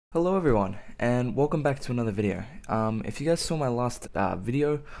Hello everyone, and welcome back to another video. If you guys saw my last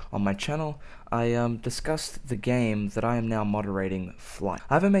video on my channel, I discussed the game that I am now moderating, Flight.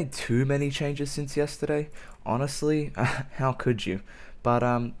 I haven't made too many changes since yesterday, honestly, how could you? But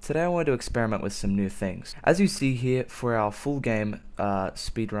today I wanted to experiment with some new things. As you see here, for our full game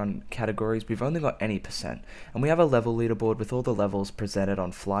speedrun categories, we've only got any percent, and we have a level leaderboard with all the levels presented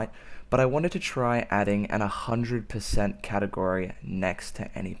on Flight, but I wanted to try adding an 100% category next to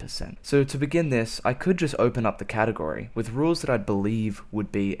any percent. So to begin this, I could just open up the category with rules that I believe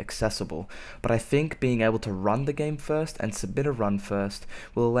would be accessible, but I think being able to run the game first and submit a run first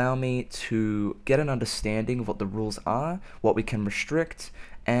will allow me to get an understanding of what the rules are, what we can restrict,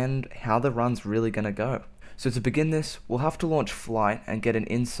 and how the run's really gonna go. So to begin this, we'll have to launch Flight and get an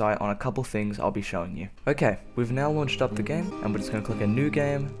insight on a couple things I'll be showing you. Okay, we've now launched up the game, and we're just going to click a new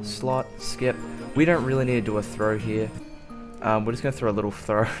game, slot, skip. We don't really need to do a throw here. We're just going to throw a little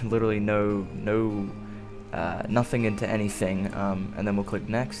throw, literally nothing into anything, and then we'll click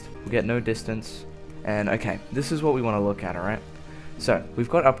next. We'll get no distance, and okay, this is what we want to look at, alright? So, we've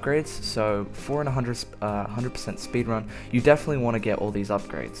got upgrades, so for an 100% speedrun, you definitely want to get all these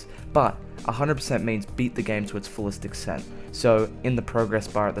upgrades, but 100% means beat the game to its fullest extent. So, in the progress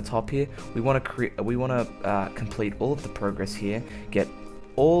bar at the top here, we want to complete all of the progress here, get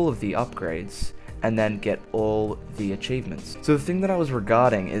all of the upgrades, and then get all the achievements. So the thing that I was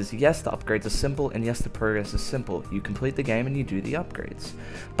regarding is, yes, the upgrades are simple, and yes, the progress is simple. You complete the game and you do the upgrades.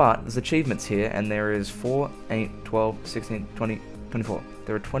 But there's achievements here, and there is 4, 8, 12, 16, 20, 24.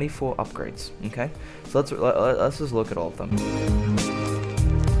 There are 24 upgrades, okay? So let's just look at all of them.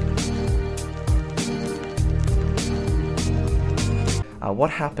 What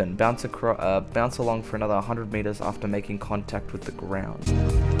happened? Bounce along for another 100 meters after making contact with the ground.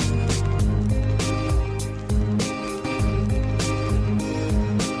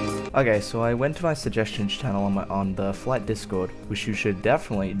 Okay, so I went to my suggestions channel on the Flight Discord, which you should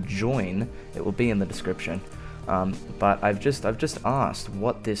definitely join. It will be in the description. But I've just asked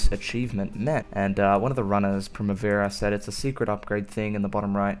what this achievement meant, and one of the runners, Primavera, said it's a secret upgrade thing in the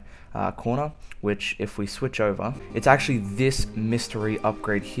bottom right corner, which if we switch over, it's actually this mystery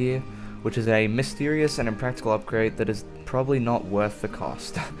upgrade here, which is a mysterious and impractical upgrade that is probably not worth the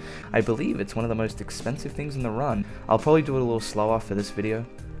cost. I believe it's one of the most expensive things in the run. I'll probably do it a little slower for this video,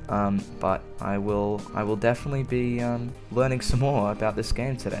 but I will definitely be learning some more about this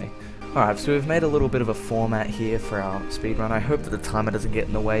game today. Alright, so we've made a little bit of a format here for our speedrun. I hope that the timer doesn't get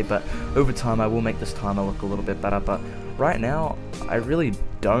in the way, but over time I will make this timer look a little bit better. But right now, I really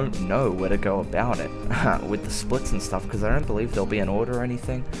don't know where to go about it with the splits and stuff, because I don't believe there'll be an order or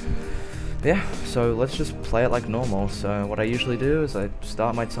anything. Yeah, so let's just play it like normal. So what I usually do is I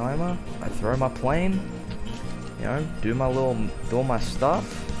start my timer, I throw my plane, you know, do all my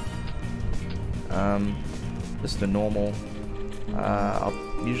stuff. Just a normal,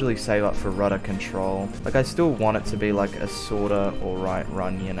 I'll usually save up for rudder control. Like, I still want it to be like a sorta alright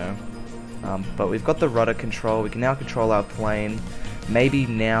run, you know. But we've got the rudder control, we can now control our plane. Maybe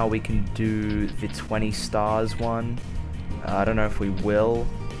now we can do the 20 stars one. I don't know if we will.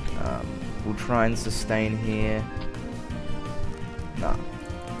 We'll try and sustain here. No,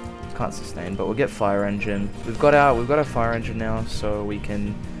 can't sustain, but we'll get fire engine. We've got our fire engine now, so we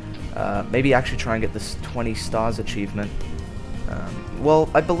can maybe actually try and get this 20 stars achievement.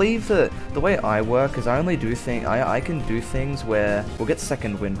 Well, I believe that the way I work is I only do I can do things where we'll get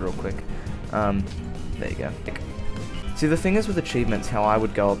second wind real quick. There you go. See, the thing is with achievements, how I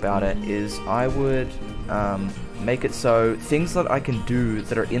would go about it is I would make it so things that I can do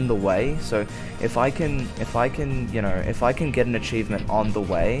that are in the way. So if I can get an achievement on the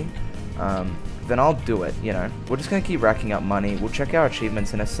way, then I'll do it, you know. We're just gonna keep racking up money. We'll check our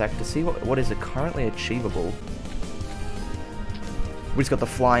achievements in a sec to see what is currently achievable. We just got the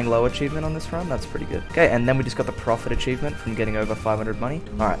flying low achievement on this run, that's pretty good. Okay, and then we just got the profit achievement from getting over 500 money.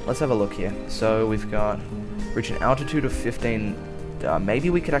 Alright, let's have a look here. So we've got reach an altitude of 15, maybe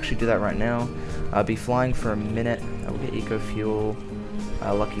we could actually do that right now. Be flying for a minute, we'll get eco fuel,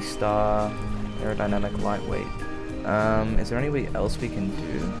 lucky star, aerodynamic lightweight. Is there anything else we can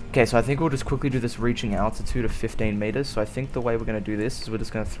do? Okay, so I think we'll just quickly do this reaching altitude of 15 meters. So I think the way we're going to do this is we're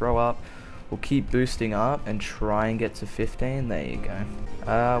just going to throw up. We'll keep boosting up and try and get to 15. There you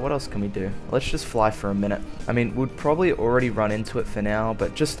go. What else can we do? Let's just fly for a minute. I mean, we'd probably already run into it for now, but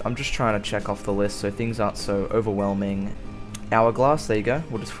I'm just trying to check off the list so things aren't so overwhelming. Hourglass, there you go.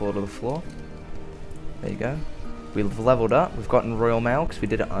 We'll just fall to the floor. There you go. We've leveled up. We've gotten Royal Mail because we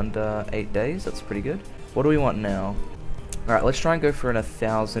did it under 8 days. That's pretty good. What do we want now? Alright, let's try and go for an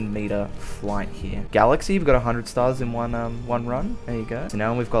 1,000-meter flight here. Galaxy, we've got 100 stars in one run. There you go. So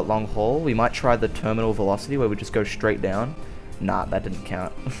now we've got long haul. We might try the terminal velocity where we just go straight down. Nah, that didn't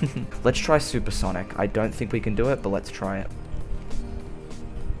count. Let's try supersonic. I don't think we can do it, but let's try it.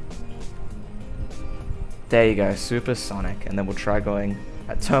 There you go, supersonic. And then we'll try going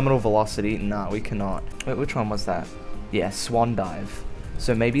at terminal velocity. Nah, we cannot. Wait, which one was that? Yeah, swan dive.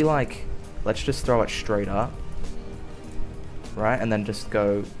 So maybe like, let's just throw it straight up. Right, and then just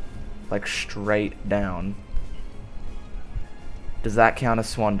go like straight down. Does that count as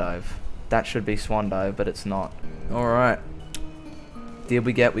swan dive? That should be swan dive, but it's not. Alright. Did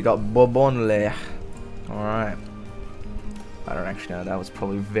we got Bobonle. Alright. I don't actually know, that was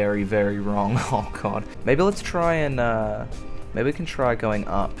probably very, very wrong. Oh god. Maybe let's try and maybe we can try going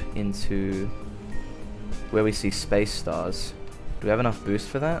up into where we see space stars. Do we have enough boost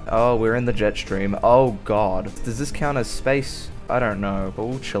for that? Oh, we're in the jet stream. Oh god. Does this count as space? I don't know, but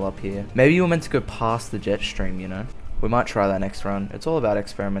we'll chill up here. Maybe you were meant to go past the jet stream, you know? We might try that next run. It's all about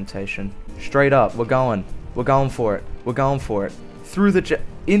experimentation. Straight up, we're going. We're going for it. We're going for it. Through the jet...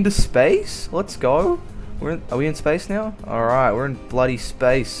 Into space? Let's go. Are we in space now? Alright, we're in bloody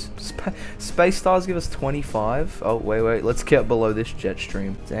space. Space stars give us 25. Oh, wait. Let's get below this jet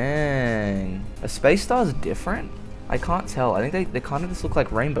stream. Dang. Are space stars different? I can't tell. I think they kind of just look like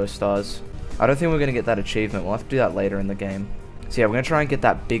rainbow stars. I don't think we're going to get that achievement. We'll have to do that later in the game. So yeah, we're going to try and get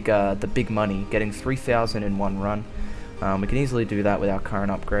that the big money, getting 3,000 in one run. We can easily do that with our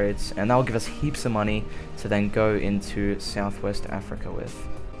current upgrades, and that will give us heaps of money to then go into Southwest Africa with.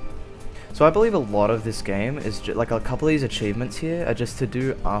 So I believe a lot of this game is like a couple of these achievements here are just to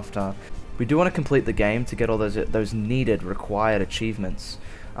do after. We do want to complete the game to get all those needed, required achievements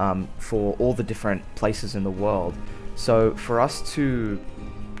for all the different places in the world. So for us to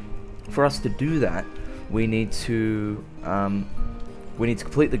do that, we need to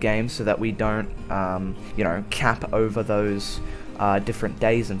complete the game so that we don't, you know, cap over those different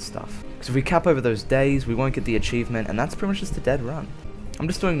days and stuff. Because if we cap over those days, we won't get the achievement, and that's pretty much just a dead run. I'm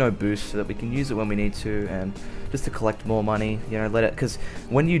just doing no boost so that we can use it when we need to, and just to collect more money, you know, let it, because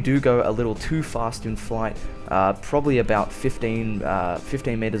when you do go a little too fast in flight, probably about 15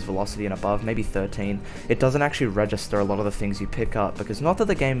 meters velocity and above, maybe 13, it doesn't actually register a lot of the things you pick up, because not that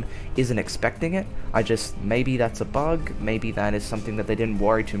the game isn't expecting it, maybe that's a bug, maybe that is something that they didn't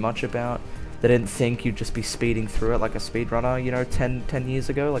worry too much about. They didn't think you'd just be speeding through it like a speedrunner, you know, 10 years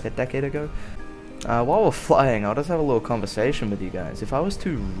ago, like a decade ago. While we're flying, I'll just have a little conversation with you guys. If I was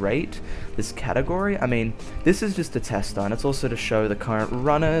to rate this category, I mean, this is just a tester, and it's also to show the current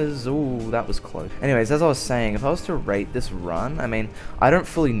runners. Ooh, that was close. Anyways, as I was saying, if I was to rate this run, I mean, I don't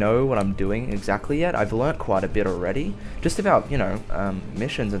fully know what I'm doing exactly yet. I've learnt quite a bit already, just about, you know,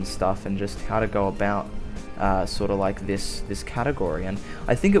 missions and stuff, and just how to go about sort of like this category, and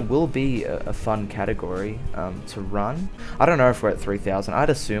I think it will be a fun category to run. I don't know if we're at 3,000.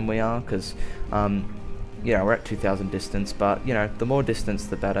 I'd assume we are, because you know, we're at 2,000 distance, but you know, the more distance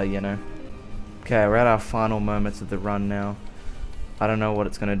the better, you know. Okay, we're at our final moments of the run now. I don't know what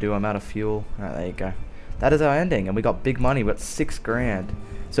it's gonna do. I'm out of fuel. Alright, there you go. That is our ending, and we got big money. We got 6 grand.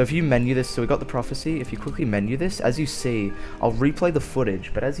 So if you menu this, so we got the prophecy, if you quickly menu this, as you see, I'll replay the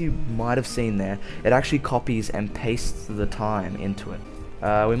footage, but as you might have seen there, it actually copies and pastes the time into it.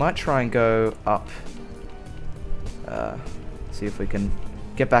 We might try and go up, see if we can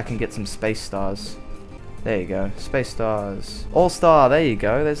get back and get some space stars. There you go, space stars. All-star, there you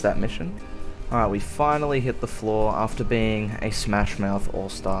go, there's that mission. Alright, we finally hit the floor after being a Smash Mouth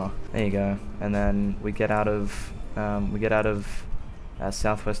All-Star. There you go, and then we get out of,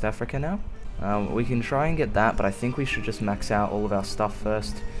 Southwest Africa now. We can try and get that, but I think we should just max out all of our stuff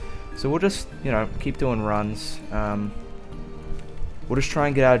first. So we'll just, you know, keep doing runs. We'll just try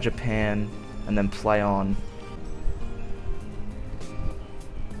and get out of Japan and then play on.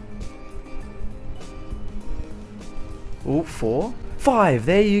 Ooh, 4? 5!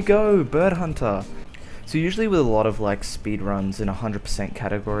 There you go! Bird Hunter! So usually with a lot of like speedruns in 100%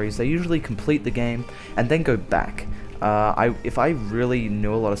 categories, they usually complete the game and then go back. If I really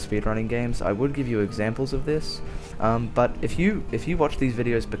knew a lot of speedrunning games, I would give you examples of this. But if you watch these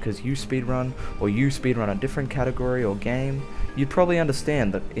videos because you speedrun, or you speedrun a different category or game, you'd probably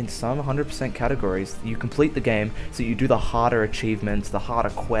understand that in some 100% categories, you complete the game, so you do the harder achievements, the harder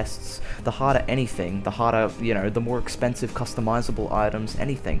quests, the harder anything, the harder, you know, the more expensive customizable items,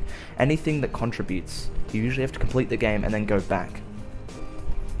 anything that contributes. You usually have to complete the game and then go back.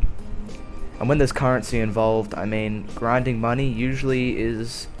 And when there's currency involved, I mean, grinding money usually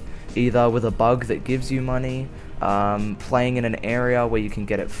is either with a bug that gives you money, playing in an area where you can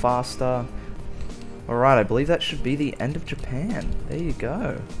get it faster, Alright, I believe that should be the end of Japan. There you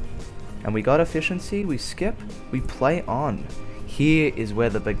go. And we got efficiency, we skip, we play on. Here is where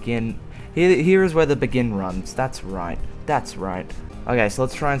the begin... Here is where the begin runs. That's right. That's right. Okay, so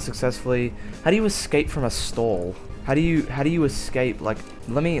let's try and successfully... How do you escape from a stall? How do you escape? Like,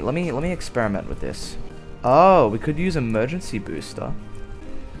 let me experiment with this. Oh, we could use emergency booster.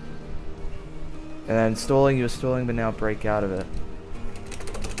 And then stalling, you're stalling, but now break out of it.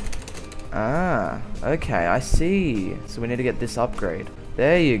 Ah, okay, I see. So we need to get this upgrade.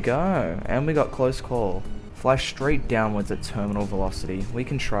 There you go. And we got close call. Fly straight downwards at terminal velocity. We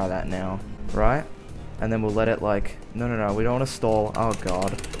can try that now, right? And then we'll let it like... No, we don't want to stall. Oh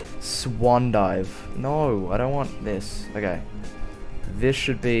god. Swan dive. No, I don't want this. Okay. This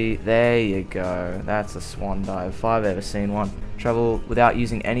should be... There you go. That's a swan dive. If I've ever seen one. Travel without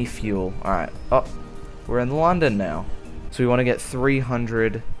using any fuel. Alright. Oh, we're in London now. So we want to get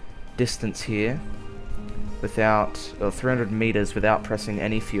 300 distance here. Without... 300 meters without pressing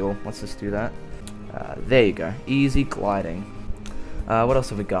any fuel. Let's just do that. There you go. Easy gliding. What else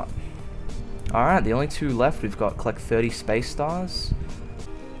have we got? Alright, the only two left. We've got collect 30 space stars.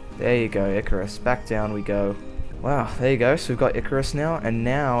 There you go, Icarus. Back down we go. Wow, there you go. So we've got Icarus now, and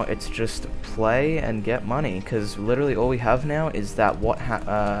now it's just play and get money, because literally all we have now is that what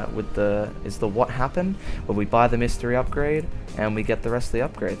happened, where we buy the mystery upgrade and we get the rest of the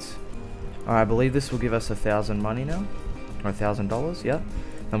upgrades. Alright, I believe this will give us 1,000 money now, or $1,000. Yeah.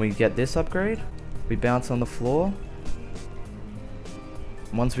 Then we get this upgrade. We bounce on the floor.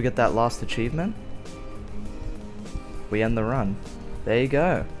 Once we get that last achievement, we end the run. There you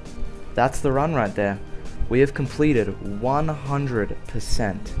go. That's the run right there. We have completed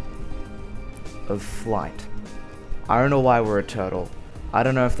 100% of flight. I don't know why we're a turtle. I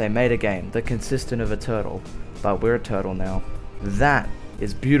don't know if they made a game that consisted of a turtle, but we're a turtle now. That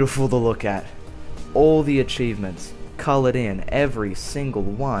is beautiful to look at. All the achievements colored in, every single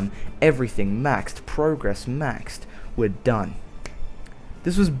one, everything maxed, progress maxed. We're done.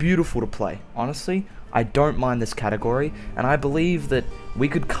 This was beautiful to play. Honestly, I don't mind this category, and I believe that we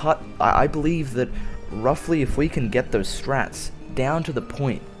could cut... I believe that roughly if we can get those strats down to the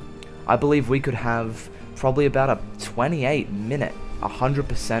point, I believe we could have probably about a 28-minute,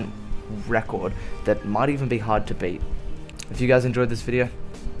 100% record that might even be hard to beat. If you guys enjoyed this video,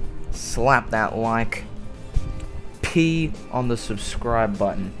 slap that like, P on the subscribe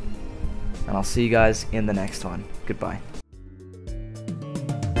button, and I'll see you guys in the next one. Goodbye.